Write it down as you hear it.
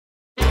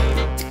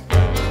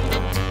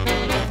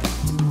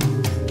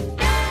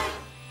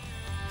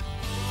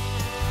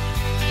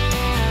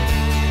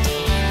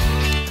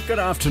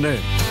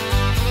afternoon.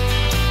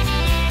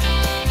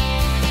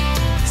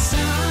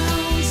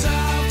 Sounds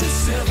of the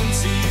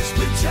 70s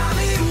with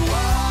Johnny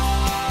Walker.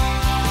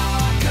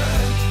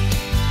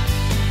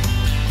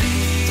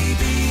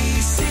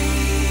 BBC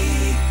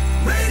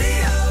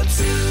Radio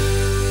 2.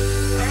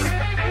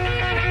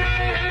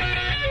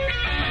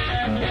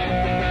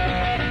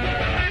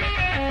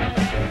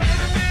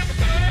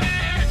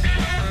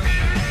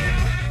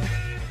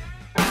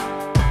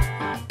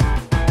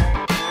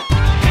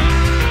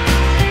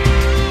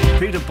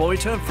 Peter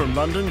Boyter from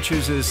London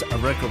chooses a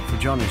record for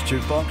Johnny's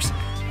Jukebox.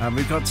 And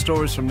we've got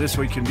stories from This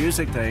Week in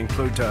Music. They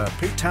include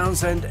Pete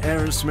Townsend,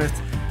 Aerosmith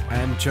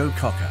and Joe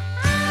Cocker.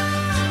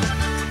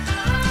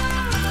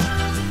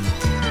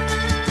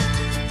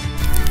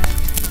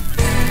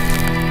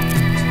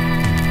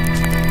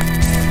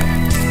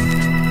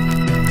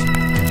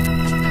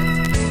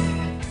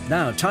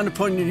 Now, time to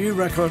put a new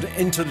record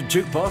into the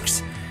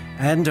jukebox.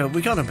 And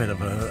we got a bit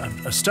of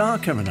a star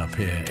coming up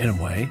here, in a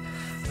way.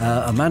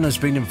 A man has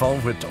been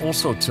involved with all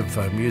sorts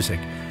of music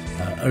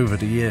over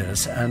the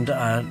years. And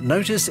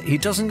notice he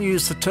doesn't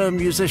use the term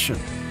musician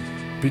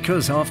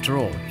because, after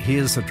all, he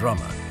is a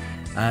drummer.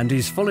 And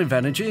he's full of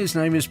energy. His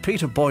name is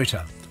Peter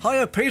Boyter.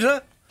 Hiya,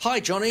 Peter. Hi,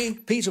 Johnny.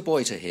 Peter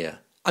Boyter here.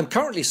 I'm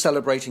currently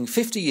celebrating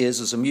 50 years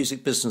as a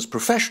music business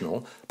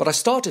professional, but I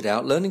started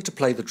out learning to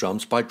play the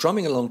drums by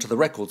drumming along to the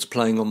records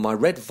playing on my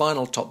red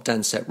vinyl top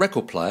Dansette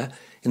record player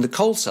in the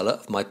coal cellar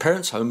of my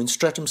parents' home in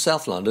Streatham,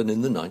 South London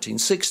in the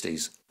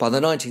 1960s. By the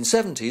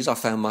 1970s, I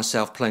found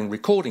myself playing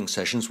recording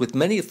sessions with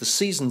many of the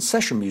seasoned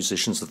session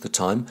musicians of the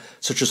time,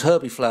 such as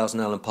Herbie Flowers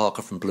and Alan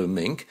Parker from Blue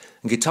Mink,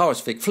 and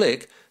guitarist Vic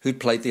Flick, who'd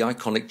played the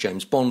iconic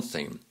James Bond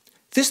theme.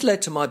 This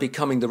led to my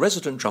becoming the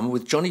resident drummer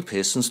with Johnny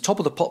Pearson's Top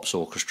of the Pops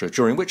Orchestra,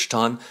 during which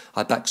time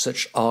I backed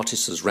such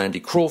artists as Randy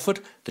Crawford,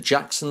 the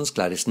Jacksons,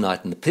 Gladys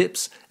Knight and the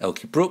Pips,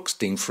 Elkie Brooks,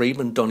 Dean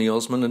Friedman, Donny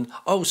Osmond, and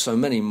oh, so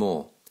many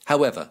more.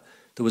 However,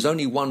 there was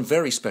only one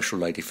very special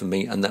lady for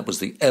me, and that was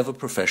the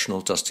ever-professional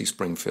Dusty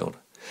Springfield.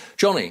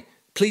 Johnny,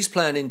 please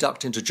play an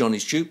induct into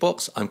Johnny's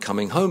Jukebox, I'm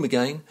Coming Home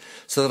Again,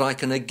 so that I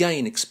can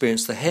again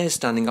experience the hair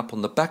standing up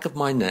on the back of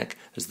my neck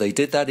as they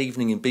did that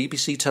evening in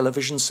BBC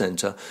Television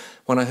Centre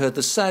when I heard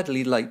the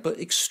sadly late but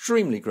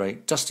extremely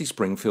great Dusty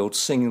Springfield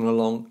singing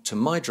along to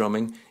my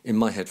drumming in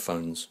my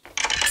headphones.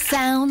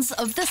 Sounds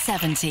of the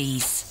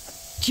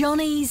 70s.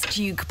 Johnny's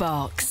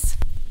Jukebox.